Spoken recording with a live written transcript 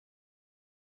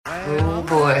Oh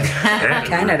boy.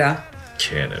 Canada.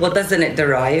 Well, doesn't it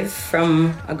derive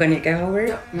from a Gunyaga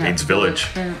word? Means village.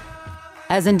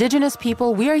 As Indigenous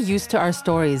people, we are used to our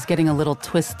stories getting a little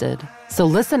twisted. So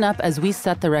listen up as we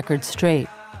set the record straight.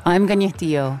 I'm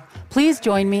Ganyetio. Please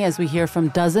join me as we hear from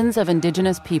dozens of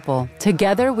Indigenous people.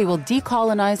 Together, we will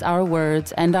decolonize our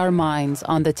words and our minds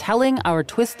on the Telling Our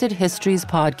Twisted Histories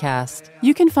podcast.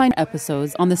 You can find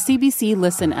episodes on the CBC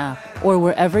Listen app or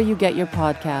wherever you get your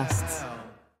podcasts.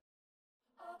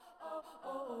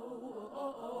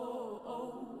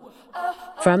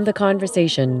 From The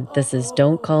Conversation, this is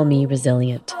Don't Call Me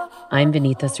Resilient. I'm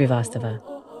Vinitha Srivastava.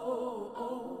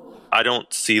 I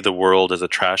don't see the world as a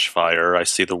trash fire. I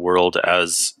see the world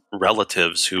as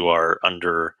relatives who are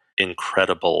under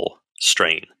incredible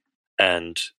strain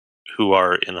and who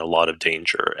are in a lot of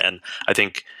danger. And I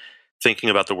think thinking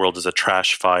about the world as a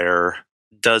trash fire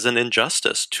does an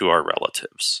injustice to our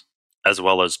relatives as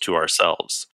well as to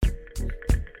ourselves.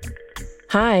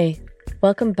 Hi,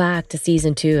 welcome back to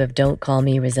Season 2 of Don't Call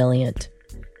Me Resilient.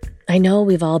 I know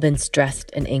we've all been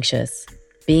stressed and anxious.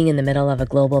 Being in the middle of a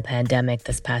global pandemic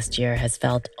this past year has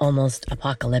felt almost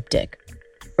apocalyptic,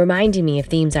 reminding me of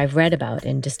themes I've read about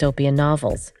in dystopian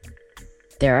novels.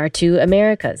 There are two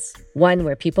Americas, one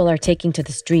where people are taking to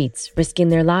the streets, risking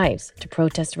their lives to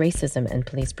protest racism and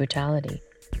police brutality,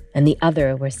 and the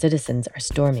other where citizens are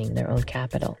storming their own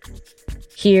capital.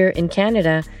 Here in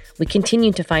Canada, we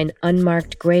continue to find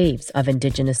unmarked graves of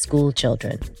Indigenous school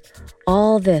children.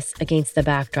 All this against the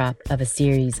backdrop of a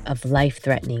series of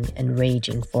life-threatening and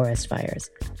raging forest fires.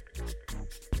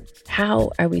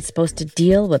 How are we supposed to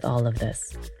deal with all of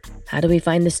this? How do we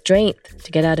find the strength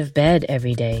to get out of bed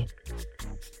every day?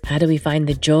 How do we find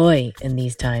the joy in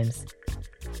these times?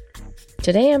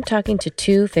 Today I'm talking to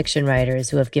two fiction writers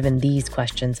who have given these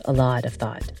questions a lot of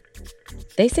thought.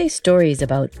 They say stories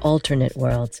about alternate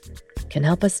worlds can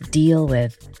help us deal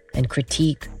with and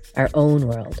critique our own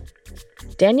world.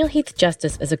 Daniel Heath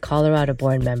Justice is a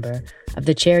Colorado-born member of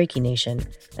the Cherokee Nation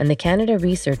and the Canada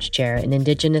Research Chair in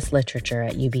Indigenous Literature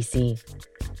at UBC.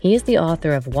 He is the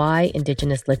author of Why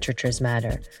Indigenous Literatures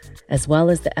Matter, as well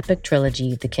as the epic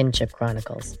trilogy The Kinship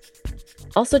Chronicles.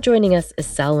 Also joining us is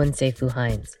Selwyn Seyfu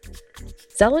Hines.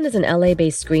 Selwyn is an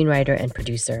LA-based screenwriter and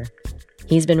producer.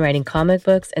 He's been writing comic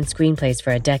books and screenplays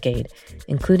for a decade,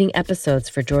 including episodes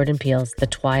for Jordan Peele's The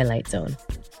Twilight Zone.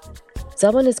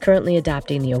 Selwyn is currently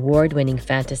adapting the award-winning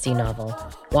fantasy novel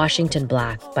Washington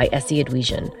Black by Essie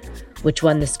Edwidjian, which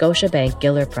won the Scotiabank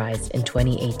Giller Prize in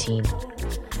 2018.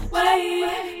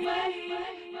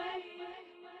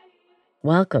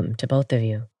 Welcome to both of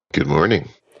you. Good morning.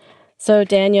 So,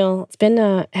 Daniel, it's been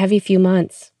a heavy few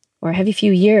months, or a heavy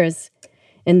few years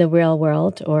in the real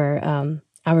world, or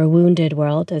our wounded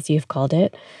world, as you've called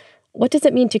it. What does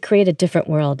it mean to create a different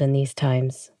world in these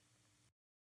times?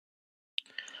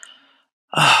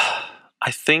 I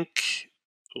think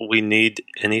we need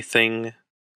anything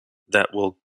that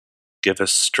will give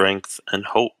us strength and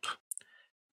hope,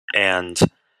 and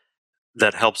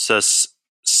that helps us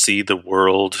see the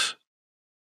world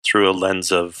through a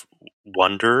lens of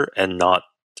wonder and not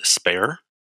despair.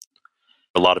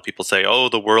 A lot of people say, oh,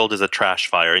 the world is a trash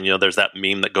fire. And, there's that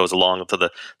meme that goes along with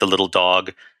the little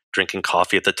dog drinking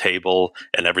coffee at the table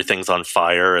and everything's on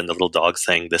fire and the little dog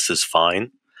saying, this is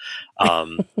fine.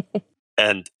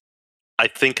 And I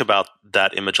think about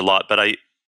that image a lot, but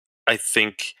I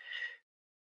think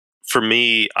for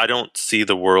me, I don't see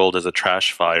the world as a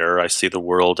trash fire. I see the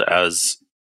world as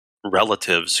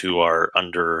relatives who are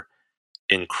under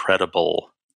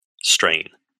incredible strain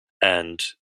and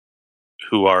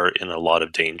who are in a lot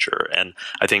of danger. And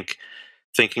I think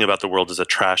thinking about the world as a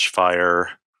trash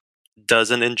fire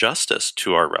does an injustice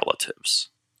to our relatives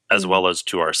as well as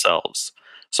to ourselves.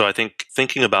 So I think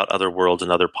thinking about other worlds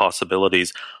and other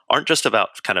possibilities aren't just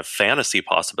about kind of fantasy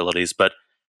possibilities, but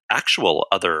actual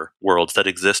other worlds that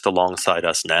exist alongside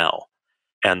us now,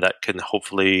 and that can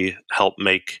hopefully help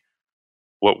make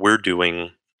what we're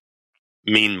doing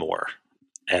mean more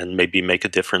and maybe make a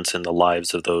difference in the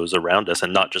lives of those around us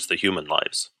and not just the human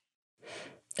lives.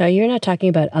 So you're not talking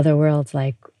about other worlds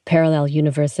like parallel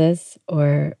universes,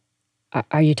 or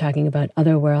are you talking about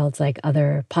other worlds like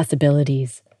other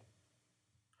possibilities?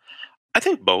 I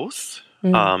think both.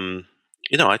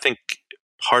 I think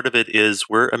part of it is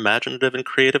we're imaginative and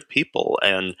creative people,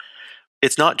 and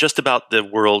it's not just about the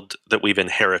world that we've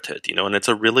inherited, and it's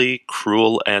a really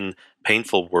cruel and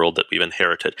painful world that we've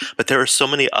inherited. But there are so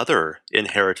many other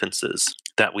inheritances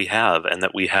that we have, and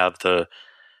that we have the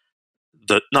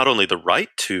not only the right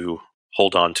to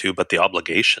hold on to, but the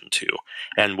obligation to.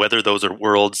 And whether those are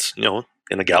worlds,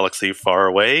 in a galaxy far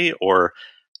away or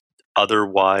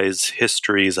otherwise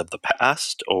histories of the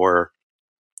past or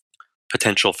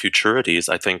potential futurities.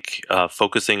 I think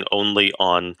focusing only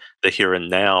on the here and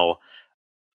now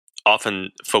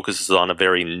often focuses on a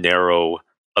very narrow,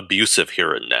 abusive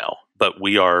here and now. But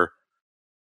we are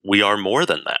more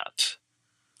than that.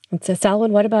 So,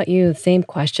 Selwyn, what about you? Same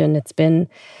question. It's been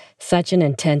such an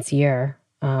intense year.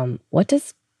 What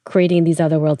does creating these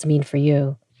other worlds mean for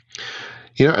you?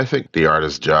 I think the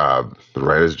artist's job, the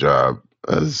writer's job,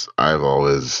 as I've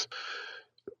always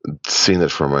seen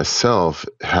it for myself,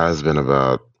 has been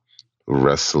about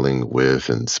wrestling with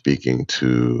and speaking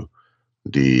to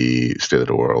the state of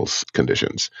the world's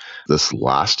conditions. This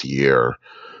last year,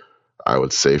 I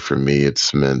would say for me,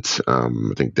 it's meant, I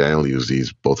think Daniel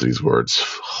used both of these words,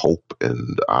 hope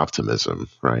and optimism,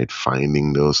 right?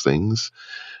 Finding those things,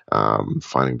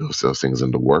 finding those things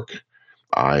in the work.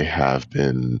 I have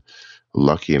been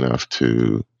lucky enough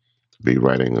to be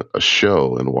writing a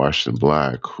show in Washington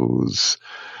Black whose,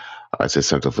 I'd say,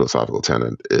 central philosophical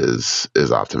tenet is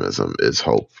optimism, is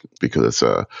hope, because it's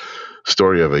a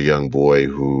story of a young boy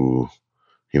whose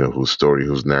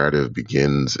narrative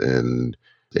begins in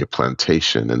a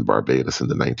plantation in Barbados in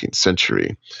the 19th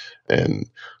century and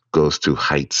goes to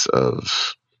heights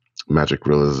of magic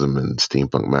realism and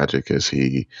steampunk magic as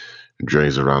he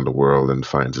journeys around the world and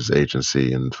finds his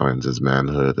agency and finds his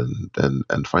manhood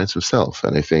and finds himself.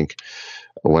 And I think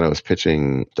when I was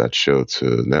pitching that show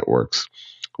to networks,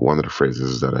 one of the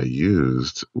phrases that I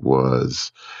used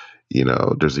was,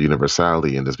 there's a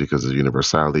universality in this because there's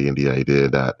universality in the idea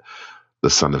that the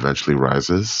sun eventually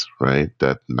rises, right?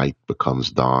 That night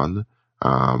becomes dawn,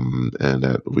 and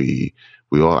that we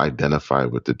all identify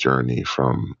with the journey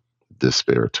from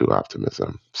despair to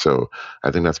optimism. So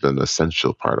I think that's been an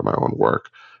essential part of my own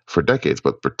work for decades,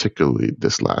 but particularly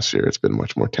this last year, it's been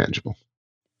much more tangible.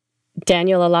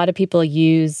 Daniel, a lot of people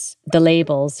use the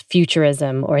labels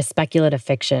futurism or speculative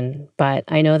fiction, but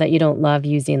I know that you don't love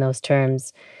using those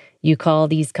terms. You call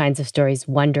these kinds of stories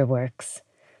wonder works.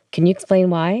 Can you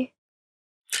explain why?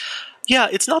 Yeah,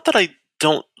 it's not that I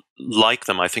don't like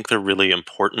them. I think they're really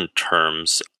important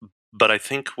terms. But I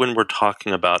think when we're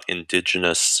talking about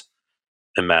Indigenous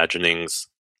imaginings,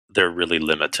 they're really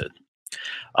limited.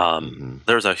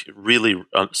 There's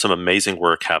some amazing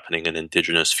work happening in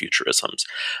Indigenous futurisms,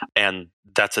 and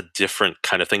that's a different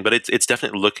kind of thing. But it's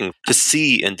definitely looking to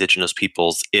see Indigenous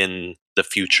peoples in the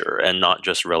future and not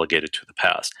just relegated to the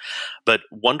past. But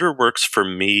Wonderworks for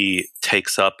me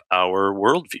takes up our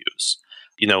worldviews.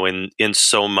 In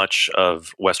so much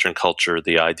of Western culture,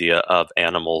 the idea of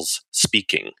animals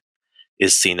speaking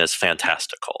is seen as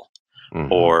fantastical,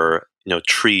 or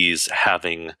trees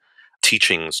having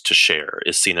teachings to share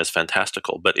is seen as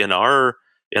fantastical. But in our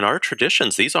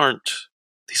traditions, these aren't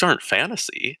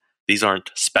fantasy. These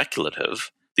aren't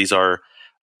speculative. These are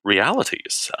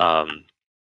realities.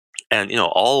 And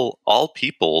all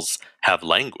peoples have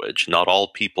language. Not all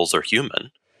peoples are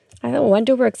human. I know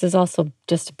Wonderworks is also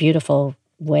just a beautiful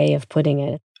way of putting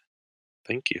it.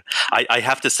 Thank you. I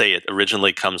have to say it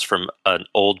originally comes from an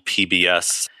old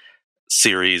PBS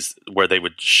series where they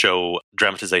would show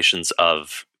dramatizations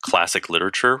of classic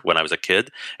literature when I was a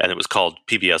kid, and it was called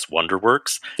PBS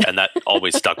Wonderworks, and that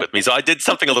always stuck with me. So I did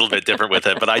something a little bit different with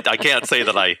it, but I can't say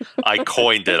that I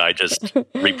coined it. I just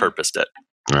repurposed it.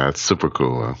 That's super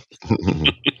cool.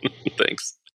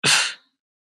 Thanks.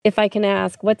 If I can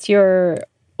ask, what's your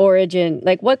origin?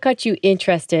 Like, what got you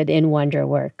interested in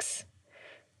Wonderworks?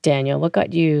 Daniel, what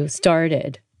got you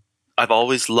started? I've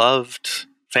always loved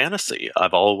fantasy.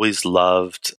 I've always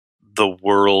loved the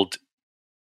world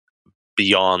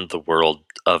beyond the world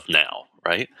of now,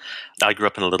 right? I grew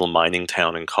up in a little mining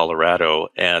town in Colorado,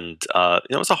 and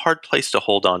it was a hard place to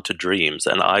hold on to dreams.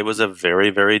 And I was a very,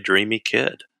 very dreamy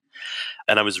kid.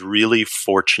 And I was really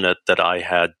fortunate that I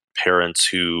had parents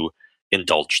who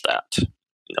indulged that.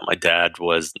 My dad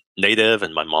was Native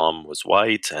and my mom was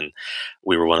white, and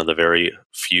we were one of the very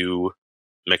few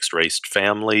mixed-race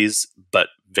families, but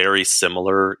very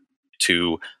similar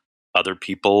to other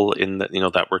people in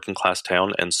that working class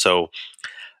town. And so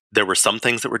there were some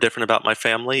things that were different about my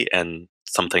family and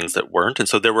some things that weren't. And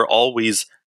so there were always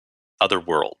other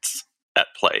worlds at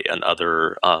play and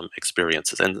other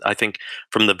experiences. And I think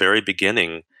from the very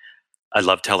beginning, I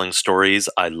loved telling stories.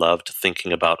 I loved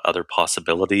thinking about other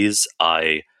possibilities.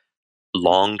 I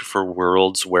longed for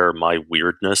worlds where my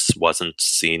weirdness wasn't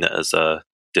seen as a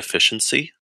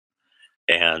deficiency,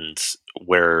 and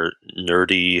where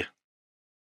nerdy,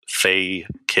 fey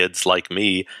kids like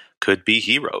me could be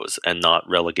heroes and not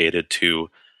relegated to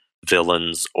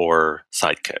villains or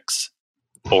sidekicks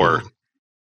or,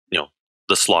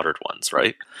 the slaughtered ones,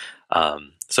 right?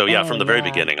 So yeah, from the very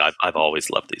beginning, I've always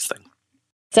loved these things.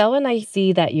 Selwyn, I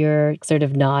see that you're sort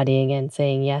of nodding and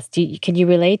saying yes. Can you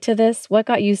relate to this? What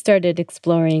got you started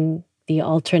exploring the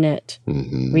alternate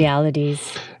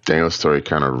realities? Daniel's story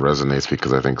kind of resonates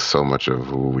because I think so much of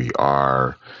who we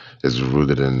are is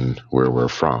rooted in where we're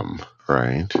from,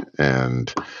 right?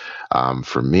 And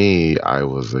for me, I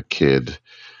was a kid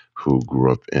who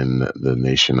grew up in the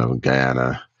nation of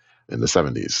Guyana in the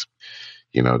 70s.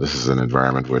 This is an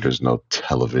environment where there's no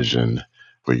television,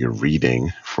 where you're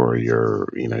reading for your,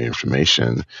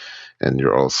 information, and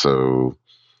you're also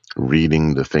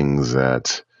reading the things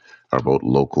that are both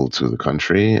local to the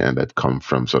country and that come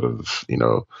from sort of,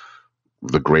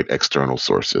 the great external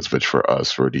sources, which for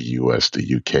us were the US,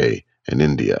 the UK, and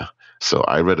India. So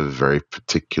I read a very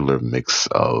particular mix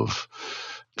of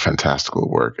fantastical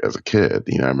work as a kid.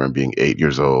 I remember being 8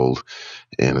 years old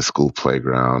in a school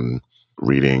playground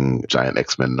reading Giant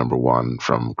X-Men #1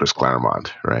 from Chris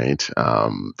Claremont, right?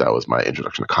 That was my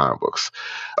introduction to comic books.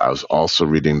 I was also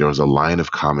reading, there was a line of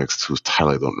comics whose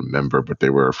title I don't remember, but they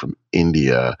were from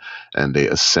India, and they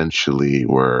essentially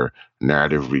were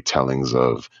narrative retellings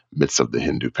of myths of the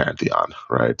Hindu pantheon,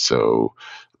 right? So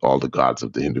all the gods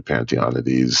of the Hindu pantheon are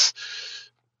these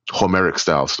Homeric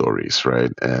style stories,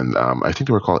 right? And I think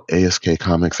they were called ASK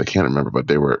comics. I can't remember, but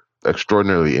they were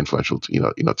extraordinarily influential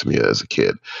to me as a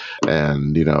kid.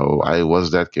 And I was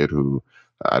that kid who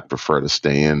I'd prefer to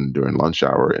stay in during lunch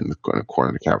hour in the corner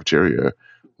of the cafeteria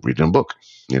reading a book,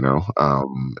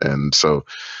 and so,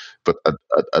 but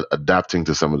adapting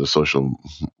to some of the social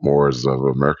mores of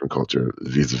American culture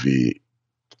vis-a-vis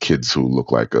kids who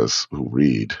look like us who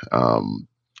read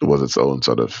was its own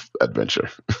sort of adventure,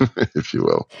 if you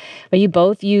will. But you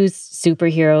both use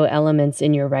superhero elements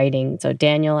in your writing. So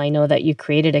Daniel, I know that you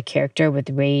created a character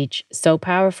with rage so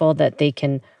powerful that they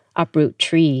can uproot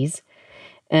trees.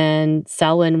 And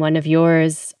Selwyn, one of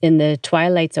yours in the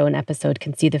Twilight Zone episode,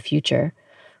 can see the future.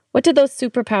 What did those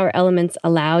superpower elements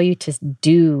allow you to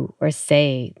do or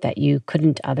say that you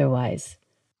couldn't otherwise?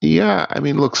 Yeah, I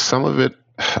mean, look,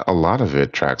 a lot of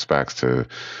it tracks back to,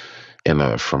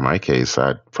 for my case,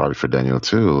 probably for Daniel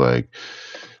too, like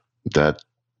that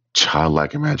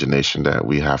childlike imagination that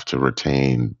we have to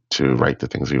retain to write the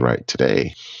things we write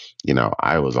today.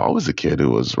 I was always a kid who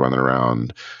was running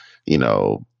around,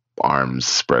 arms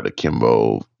spread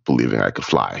akimbo, believing I could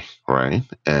fly, right?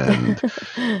 And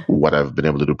what I've been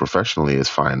able to do professionally is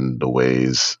find the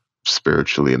ways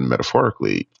spiritually and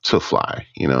metaphorically to fly,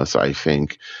 So I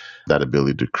think that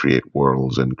ability to create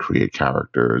worlds and create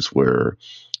characters where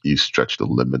you stretch the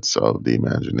limits of the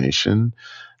imagination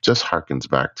just harkens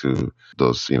back to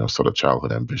those, sort of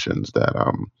childhood ambitions that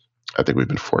I think we've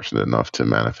been fortunate enough to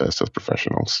manifest as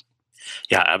professionals.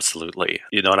 Yeah, absolutely.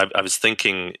 And I was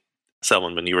thinking,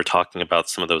 Selwyn, when you were talking about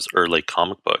some of those early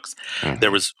comic books,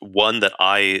 there was one that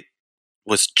I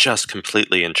was just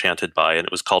completely enchanted by, and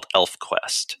it was called Elf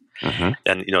Quest.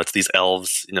 And, it's these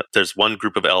elves, there's one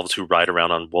group of elves who ride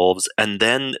around on wolves, and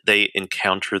then they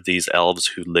encounter these elves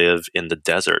who live in the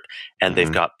desert, and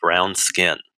they've got brown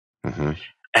skin.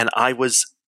 And I was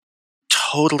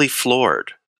totally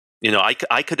floored.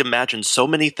 I could imagine so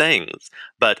many things,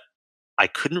 but I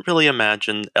couldn't really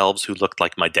imagine elves who looked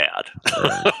like my dad,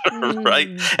 right?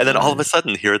 And then all of a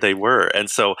sudden, here they were. And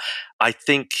so I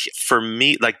think for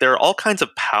me, like, there are all kinds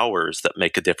of powers that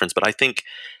make a difference, but I think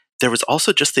there was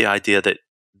also just the idea that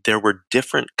there were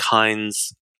different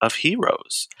kinds of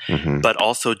heroes, but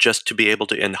also just to be able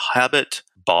to inhabit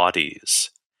bodies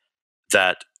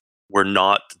that were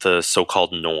not the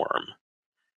so-called norm,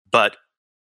 but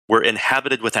were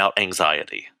inhabited without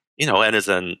anxiety. And as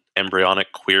an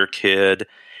embryonic queer kid,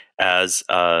 as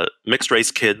a mixed race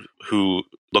kid who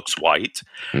looks white,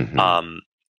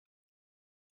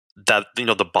 that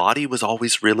the body was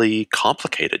always really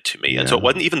complicated to me. And so it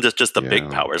wasn't even just the big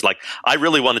powers. Like, I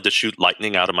really wanted to shoot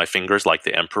lightning out of my fingers like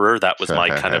the Emperor. That was my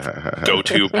kind of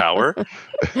go-to power.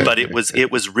 But it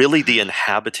was really the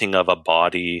inhabiting of a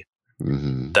body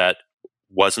that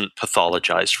wasn't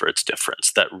pathologized for its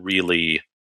difference that really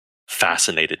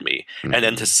fascinated me. And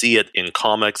then to see it in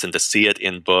comics and to see it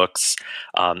in books.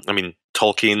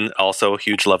 Tolkien, also a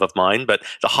huge love of mine, but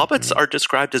the hobbits are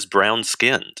described as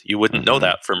brown-skinned. You wouldn't know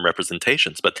that from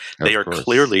representations, but they are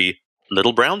clearly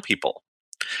little brown people.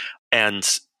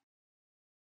 And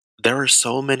there are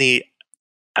so many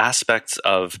aspects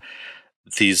of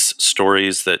these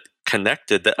stories that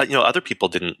connected that, other people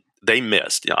they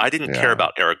missed. I didn't care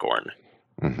about Aragorn.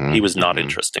 He was not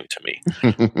interesting to me.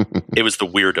 It was the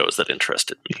weirdos that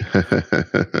interested me.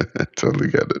 Totally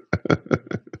get it.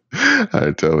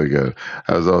 I totally get it.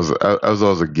 I was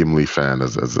always a Gimli fan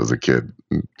as a kid.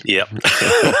 Yep.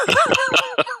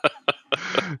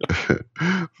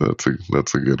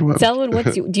 That's a good one.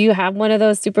 Selwyn, do you have one of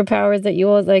those superpowers that you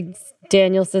always like?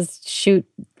 Daniel says, shoot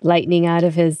lightning out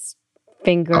of his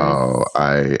fingers. Oh,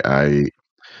 I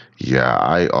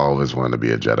always want to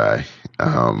be a Jedi.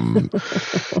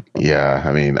 Yeah,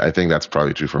 I mean, I think that's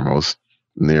probably true for most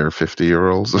near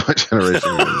 50-year-olds of my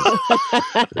generation.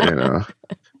 You know,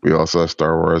 we also have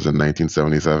Star Wars in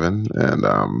 1977, and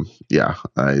yeah,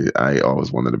 I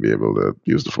always wanted to be able to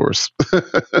use the Force.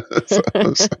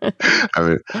 I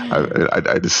mean,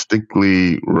 I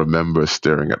distinctly remember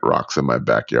staring at rocks in my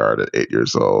backyard at 8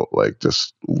 years old, like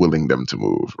just willing them to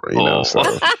move. So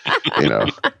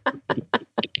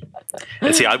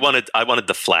And see, I wanted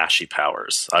the flashy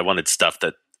powers. I wanted stuff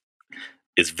that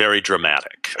is very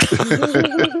dramatic.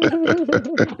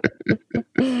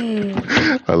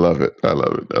 I love it.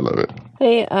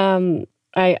 Hey,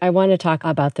 I want to talk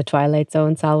about the Twilight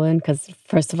Zone, Selwyn, because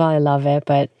first of all, I love it,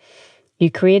 but you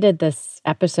created this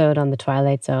episode on the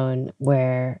Twilight Zone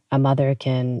where a mother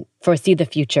can foresee the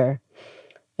future,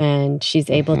 and she's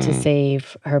able to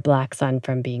save her black son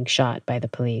from being shot by the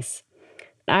police.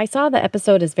 I saw the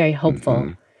episode as very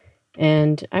hopeful,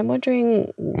 and I'm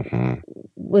wondering,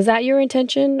 was that your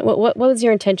intention? What was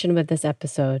your intention with this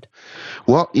episode?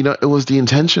 Well, it was the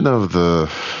intention of the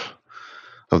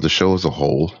show as a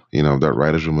whole, that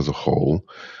writers' room as a whole,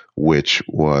 which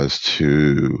was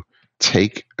to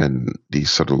take these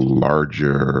sort of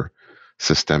larger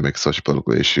systemic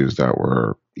sociopolitical issues that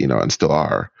were, and still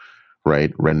are,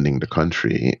 right, rending the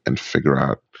country, and figure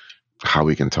out how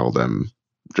we can tell them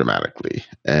dramatically.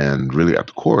 And really at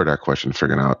the core of that question,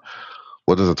 figuring out,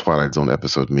 what does a Twilight Zone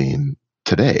episode mean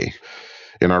today?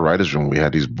 In our writers' room, we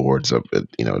had these boards of,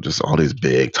 just all these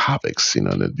big topics, and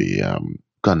it'd be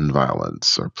gun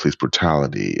violence or police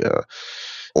brutality,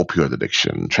 opioid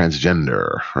addiction,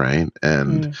 transgender, right?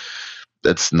 And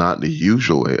that's not the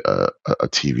usual way a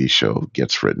TV show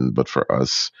gets written. But for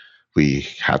us, we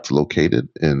had to locate it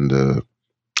in the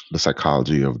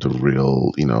psychology of the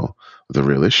real, the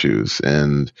real issues.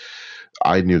 And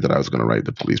I knew that I was going to write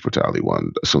the police brutality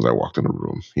one as soon as I walked in the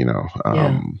room,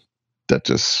 that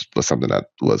just was something that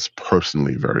was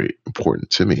personally very important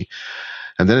to me.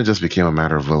 And then it just became a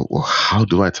matter of, well, how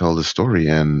do I tell this story?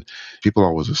 And people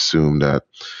always assume that,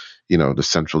 the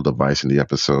central device in the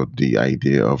episode, the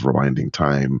idea of rewinding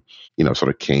time, sort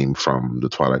of came from the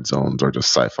Twilight Zones or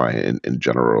just sci-fi in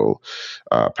general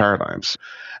paradigms.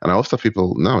 And I always tell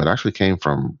people, no, it actually came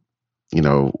from,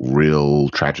 real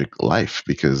tragic life,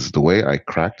 because the way I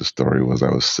cracked the story was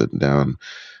I was sitting down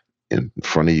in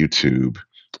front of YouTube,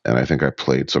 and I think I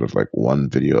played sort of like one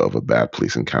video of a bad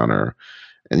police encounter.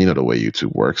 And the way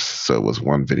YouTube works, so it was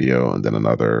one video and then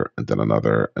another and then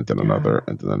another and then another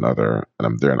and then another. And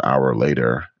I'm there an hour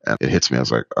later and it hits me. I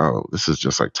was like, oh, this is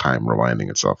just like time rewinding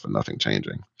itself and nothing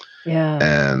changing. Yeah.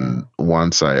 And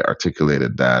once I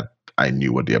articulated that, I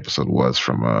knew what the episode was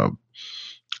from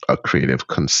a creative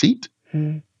conceit.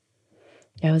 Yeah,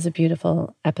 it was a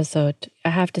beautiful episode. I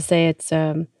have to say it's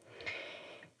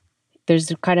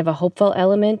there's kind of a hopeful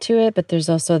element to it, but there's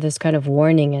also this kind of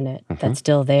warning in it that's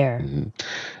still there.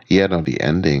 Yeah, no, the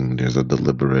ending, there's a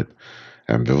deliberate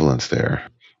ambivalence there.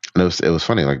 And it was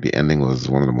funny, like the ending was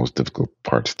one of the most difficult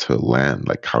parts to land.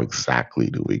 Like, how exactly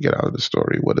do we get out of the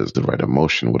story? What is the right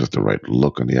emotion? What is the right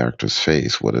look on the actor's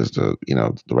face? What is the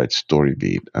right story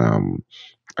beat?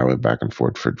 I went back and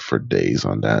forth for days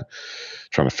on that,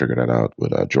 trying to figure that out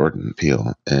with Jordan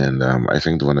Peele. And I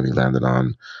think the one that we landed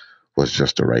on was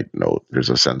just the right note. There's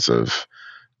a sense of,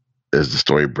 is the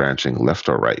story branching left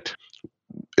or right?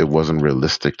 It wasn't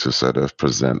realistic to sort of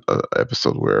present an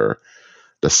episode where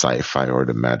the sci-fi or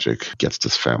the magic gets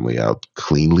this family out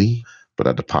cleanly, but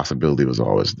that the possibility was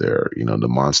always there. The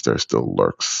monster still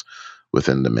lurks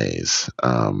within the maze,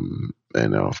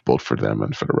 both for them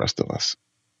and for the rest of us.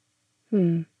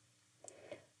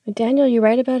 Daniel, you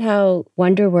write about how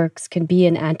Wonderworks can be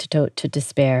an antidote to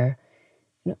despair.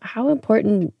 How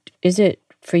important is it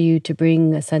for you to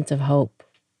bring a sense of hope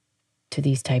to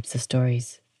these types of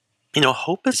stories?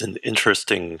 Hope is an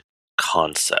interesting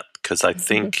concept, because I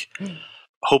think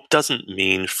hope doesn't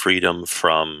mean freedom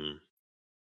from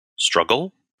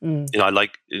struggle. I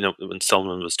like, when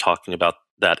someone was talking about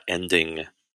that ending,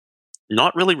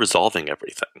 not really resolving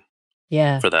everything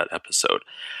for that episode.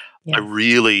 Yeah. I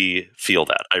really feel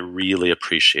that. I really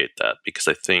appreciate that, because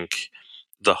I think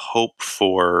the hope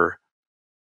for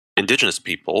Indigenous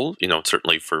people,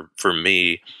 certainly for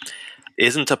me,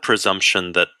 isn't a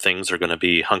presumption that things are going to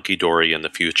be hunky-dory in the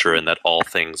future and that all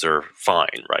things are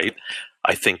fine, right?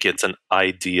 I think it's an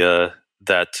idea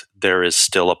that there is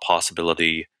still a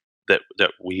possibility that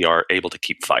we are able to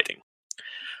keep fighting,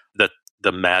 that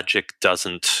the magic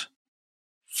doesn't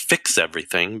fix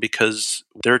everything because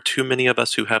there are too many of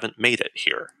us who haven't made it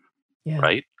here,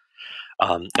 right?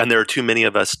 And there are too many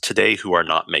of us today who are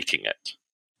not making it.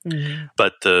 Mm-hmm.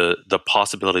 But the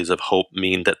possibilities of hope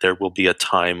mean that there will be a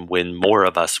time when more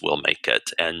of us will make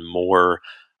it, and more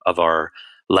of our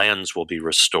lands will be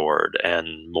restored,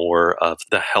 and more of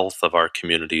the health of our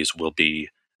communities will be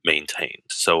maintained.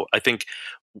 So I think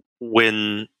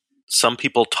when some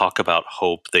people talk about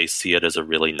hope, they see it as a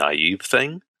really naive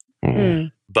thing. Mm-hmm.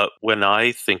 But when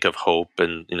I think of hope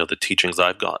and the teachings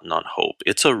I've gotten on hope,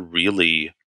 it's a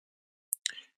really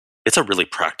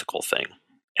practical thing.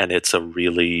 And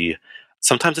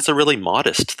sometimes it's a really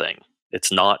modest thing.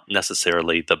 It's not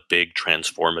necessarily the big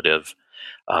transformative,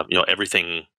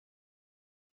 everything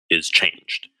is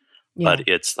changed. Yeah. But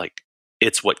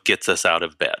it's what gets us out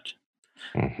of bed.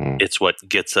 Mm-hmm. It's what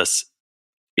gets us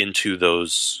into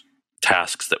those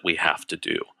tasks that we have to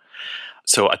do.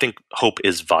 So I think hope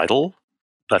is vital,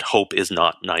 but hope is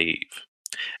not naive.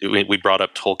 We brought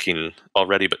up Tolkien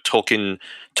already, but Tolkien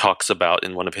talks about,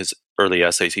 in one of his early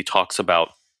essays, he talks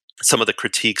about some of the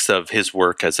critiques of his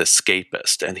work as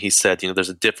escapist. And he said, there's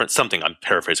a difference, something I'm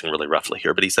paraphrasing really roughly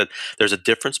here, but he said there's a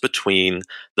difference between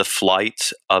the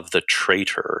flight of the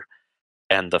traitor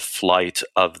and the flight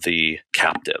of the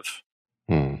captive.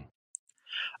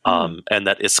 And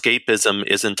that escapism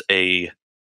isn't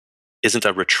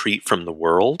a retreat from the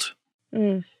world.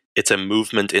 It's a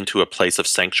movement into a place of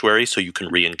sanctuary so you can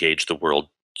re-engage the world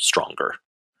stronger.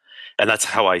 And that's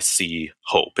how I see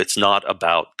hope. It's not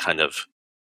about kind of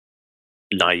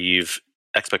naive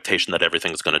expectation that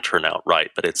everything's going to turn out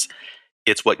right, but it's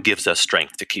what gives us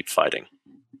strength to keep fighting.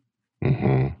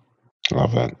 Mm-hmm.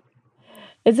 Love that.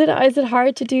 Is it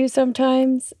hard to do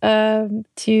sometimes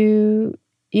to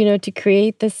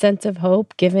create this sense of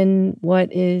hope given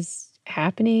what is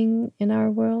happening in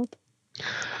our world?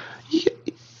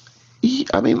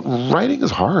 I mean, writing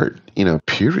is hard,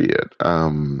 period.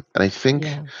 And I think,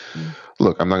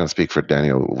 look, I'm not going to speak for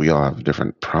Daniel. We all have a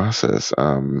different process.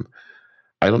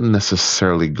 I don't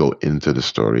necessarily go into the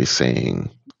story saying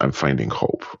I'm finding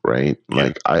hope, right?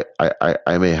 Yeah. Like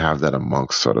I may have that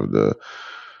amongst sort of the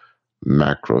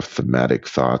macro thematic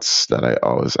thoughts that I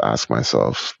always ask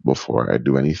myself before I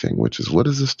do anything, which is, what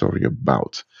is the story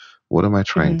about? What am I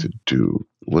trying to do?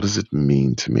 What does it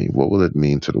mean to me? What will it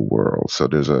mean to the world? So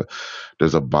there's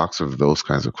a box of those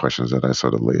kinds of questions that I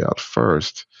sort of lay out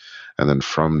first. And then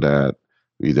from that,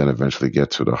 we then eventually get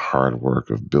to the hard work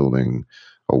of building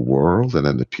a world and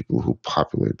then the people who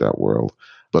populate that world.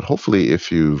 But hopefully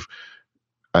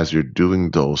as you're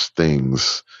doing those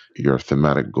things, your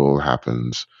thematic goal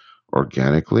happens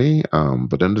organically.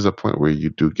 But then there's a point where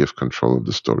you do give control of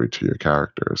the story to your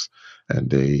characters, and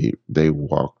they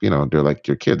walk, they're like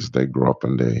your kids. They grow up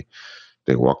and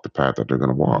they walk the path that they're going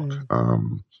to walk.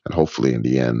 And hopefully in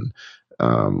the end,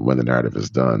 when the narrative is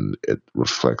done, it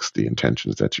reflects the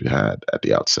intentions that you had at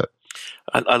the outset.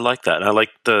 I like that. And I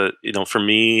like for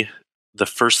me, the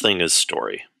first thing is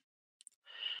story.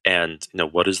 And,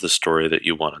 what is the story that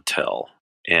you want to tell?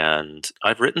 And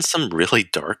I've written some really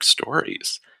dark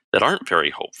stories that aren't very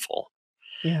hopeful.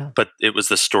 Yeah. But it was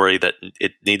the story that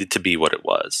it needed to be what it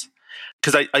was.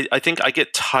 Because I think I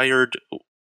get tired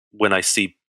when I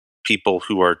see people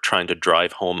who are trying to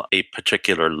drive home a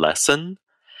particular lesson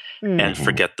and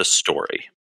forget the story.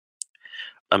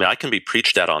 I mean, I can be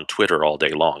preached at on Twitter all day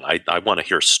long. I want to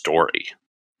hear story,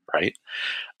 right?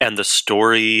 And the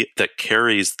story that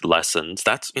carries lessons,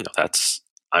 that's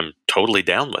I'm totally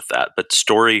down with that. But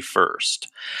story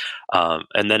first.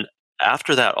 And then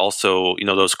after that, also,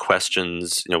 those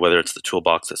questions, whether it's the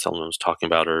toolbox that Selman was talking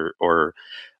about or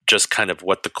just kind of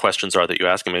what the questions are that you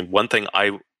ask. I mean, one thing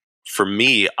for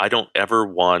me, I don't ever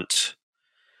want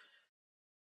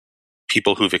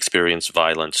people who've experienced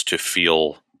violence to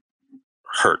feel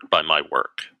hurt by my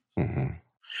work.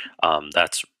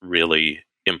 That's really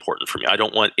important for me. I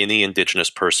don't want any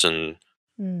Indigenous person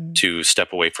to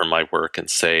step away from my work and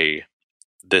say,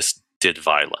 this did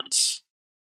violence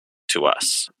to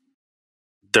us.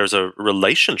 There's a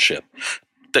relationship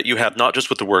that you have not just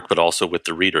with the work, but also with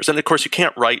the readers. And of course, you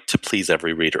can't write to please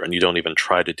every reader, and you don't even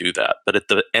try to do that. But at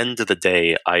the end of the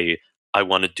day, I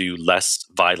want to do less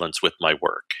violence with my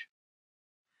work.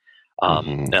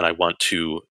 And I want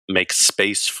to make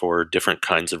space for different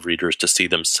kinds of readers to see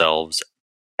themselves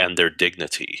and their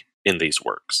dignity in these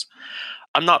works.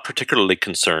 I'm not particularly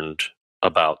concerned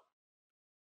about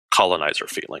colonizer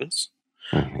feelings.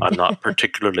 I'm not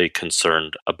particularly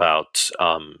concerned about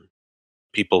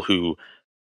people who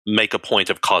make a point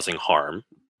of causing harm,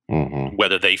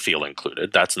 whether they feel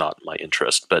included. That's not my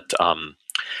interest. But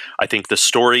I think the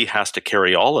story has to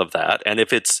carry all of that. And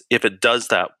if it does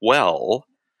that well,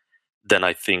 then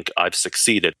I think I've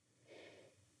succeeded.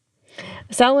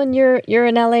 Selwyn, you're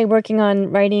in LA working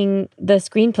on writing the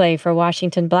screenplay for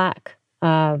Washington Black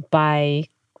by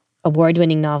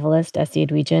award-winning novelist Essie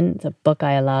Edwidjian. It's a book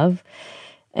I love.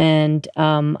 And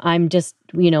I'm just,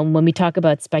 when we talk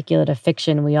about speculative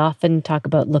fiction, we often talk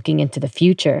about looking into the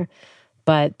future.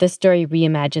 But this story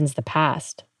reimagines the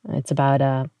past. It's about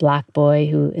a Black boy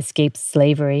who escapes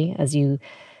slavery, as you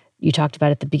talked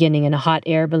about at the beginning, in a hot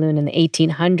air balloon in the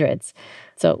 1800s.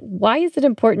 So why is it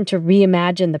important to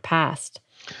reimagine the past?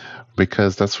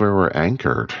 Because that's where we're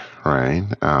anchored, right?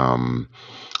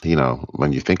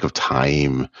 When you think of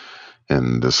time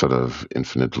and the sort of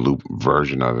infinite loop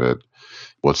version of it,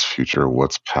 what's future,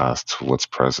 what's past, what's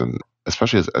present,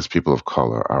 especially as people of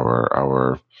color,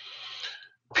 our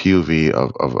POV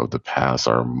of the past,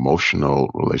 our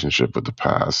emotional relationship with the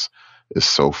past is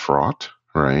so fraught,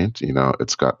 right?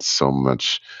 It's got so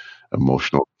much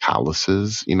emotional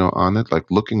calluses, on it.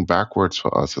 Like looking backwards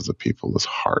for us as a people is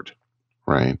hard,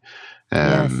 right?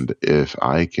 And if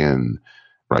I can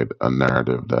write a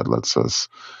narrative that lets us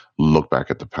look back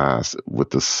at the past with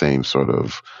the same sort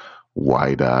of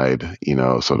wide-eyed,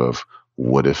 sort of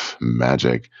what if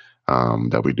magic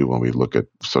that we do when we look at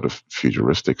sort of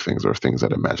futuristic things or things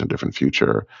that imagine different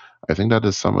future, I think that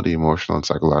is some of the emotional and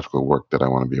psychological work that I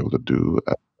want to be able to do,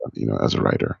 as a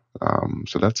writer.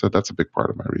 So that's a big part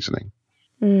of my reasoning.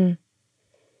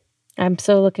 I'm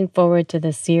so looking forward to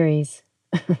this series.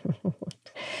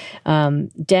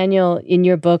 Daniel, in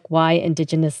your book, Why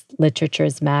Indigenous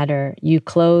Literatures Matter, you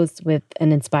close with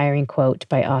an inspiring quote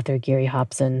by author Gary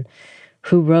Hobson,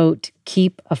 who wrote,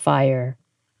 "Keep a fire."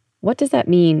 What does that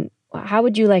mean? How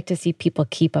would you like to see people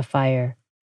keep a fire?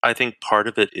 I think part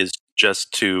of it is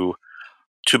just to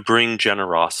bring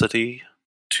generosity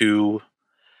to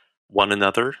one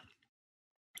another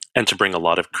and to bring a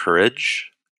lot of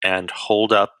courage and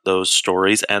hold up those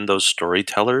stories and those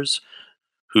storytellers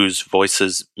whose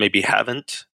voices maybe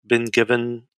haven't been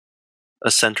given a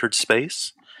centered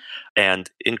space, and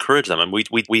encourage them. And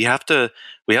we have to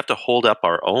hold up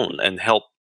our own and help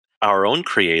our own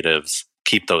creatives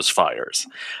keep those fires,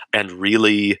 and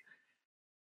really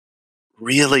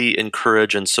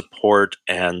encourage and support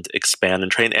and expand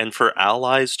and train, and for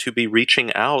allies to be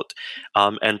reaching out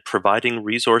and providing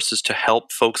resources to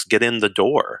help folks get in the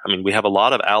door. I mean, we have a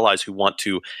lot of allies who want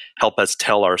to help us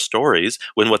tell our stories,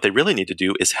 when what they really need to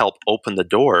do is help open the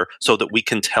door so that we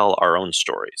can tell our own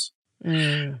stories.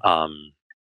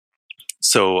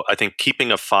 So I think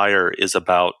keeping a fire is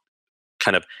about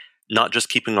kind of not just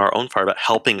keeping our own fire, but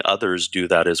helping others do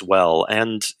that as well.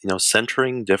 And,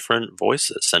 centering different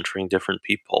voices, centering different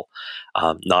people,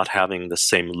 not having the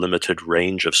same limited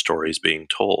range of stories being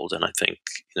told. And I think,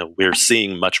 we're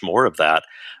seeing much more of that,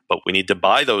 but we need to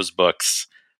buy those books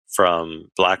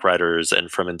from Black writers and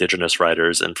from Indigenous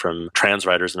writers and from trans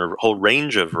writers and a whole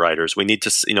range of writers. We need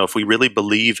to, if we really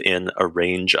believe in a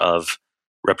range of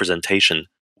representation,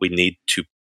 we need to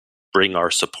bring our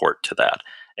support to that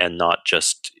and not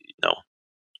just,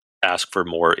 ask for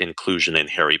more inclusion in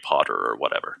Harry Potter or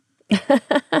whatever.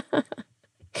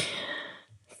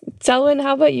 Selwyn,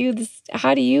 how about you?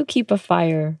 How do you keep a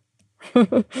fire?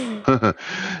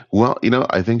 Well,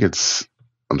 I think it's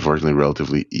unfortunately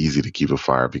relatively easy to keep a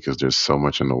fire because there's so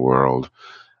much in the world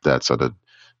that sort of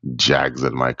jags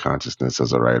at my consciousness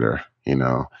as a writer.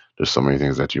 There's so many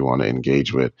things that you want to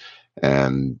engage with.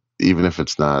 And even if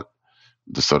it's not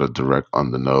the sort of direct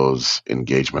on the nose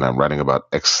engagement, I'm writing about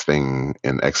X thing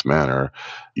in X manner,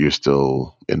 you're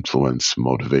still influenced,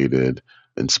 motivated,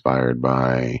 inspired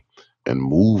by, and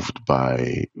moved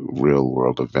by real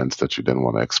world events that you then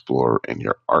want to explore in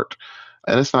your art.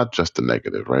 And it's not just the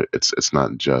negative, right? It's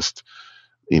not just,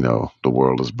 the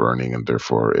world is burning and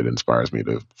therefore it inspires me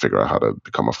to figure out how to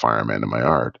become a fireman in my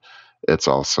art. It's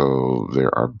also, there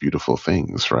are beautiful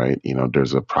things, right?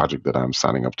 There's a project that I'm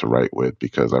signing up to write with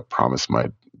because I promised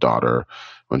my daughter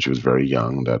when she was very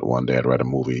young that one day I'd write a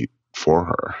movie for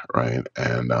her, right?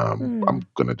 And I'm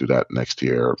going to do that next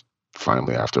year,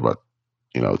 finally, after about,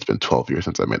 it's been 12 years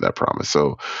since I made that promise.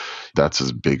 So that's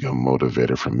as big a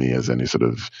motivator for me as any sort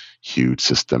of huge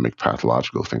systemic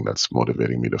pathological thing that's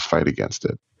motivating me to fight against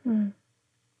it.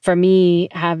 For me,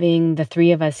 having the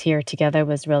three of us here together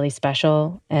was really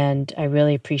special, and I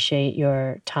really appreciate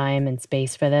your time and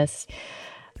space for this.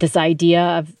 This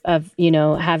idea of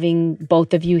having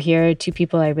both of you here, two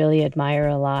people I really admire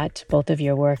a lot. Both of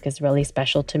your work is really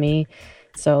special to me.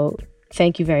 So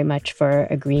thank you very much for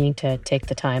agreeing to take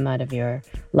the time out of your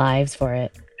lives for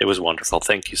it. It was wonderful.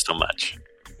 Thank you so much.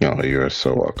 You're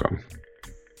so welcome.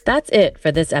 That's it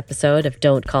for this episode of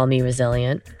Don't Call Me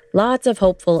Resilient. Lots of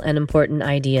hopeful and important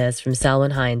ideas from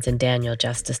Selwyn Hinds and Daniel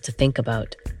Justice to think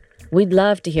about. We'd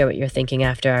love to hear what you're thinking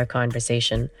after our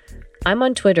conversation. I'm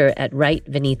on Twitter at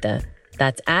WriteVinita.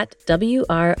 That's at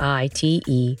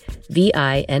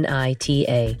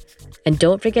WRITEVINITA. And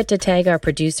don't forget to tag our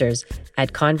producers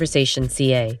at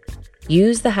ConversationCA.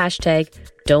 Use the hashtag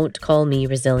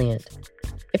 #Don'tCallMeResilient.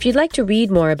 If you'd like to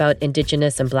read more about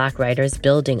Indigenous and Black writers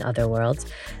building other worlds,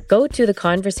 go to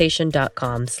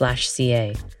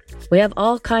theconversation.com/CA. We have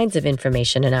all kinds of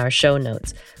information in our show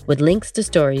notes with links to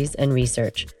stories and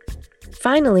research.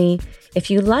 Finally, if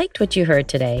you liked what you heard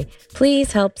today,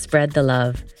 please help spread the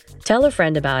love. Tell a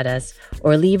friend about us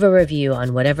or leave a review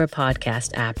on whatever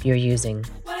podcast app you're using.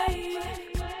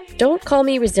 Don't Call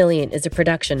Me Resilient is a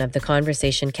production of The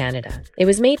Conversation Canada. It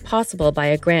was made possible by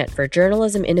a grant for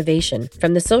journalism innovation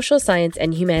from the Social Science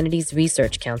and Humanities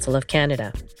Research Council of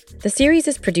Canada. The series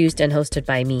is produced and hosted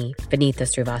by me, Vinita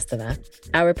Srivastava.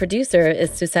 Our producer is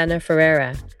Susana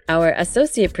Ferreira. Our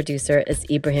associate producer is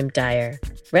Ibrahim Dyer.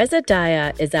 Reza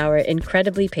Daya is our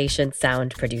incredibly patient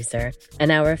sound producer, and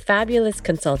our fabulous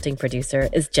consulting producer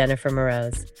is Jennifer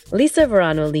Moroz. Lisa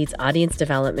Verano leads audience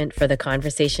development for The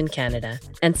Conversation Canada,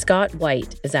 and Scott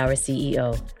White is our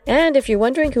CEO. And if you're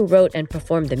wondering who wrote and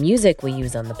performed the music we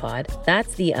use on the pod,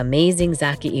 that's the amazing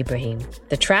Zaki Ibrahim.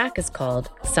 The track is called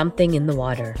Something in the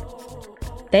Water.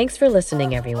 Thanks for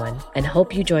listening, everyone, and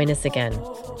hope you join us again.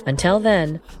 Until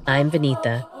then, I'm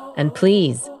Vinita, and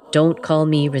please don't call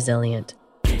me resilient.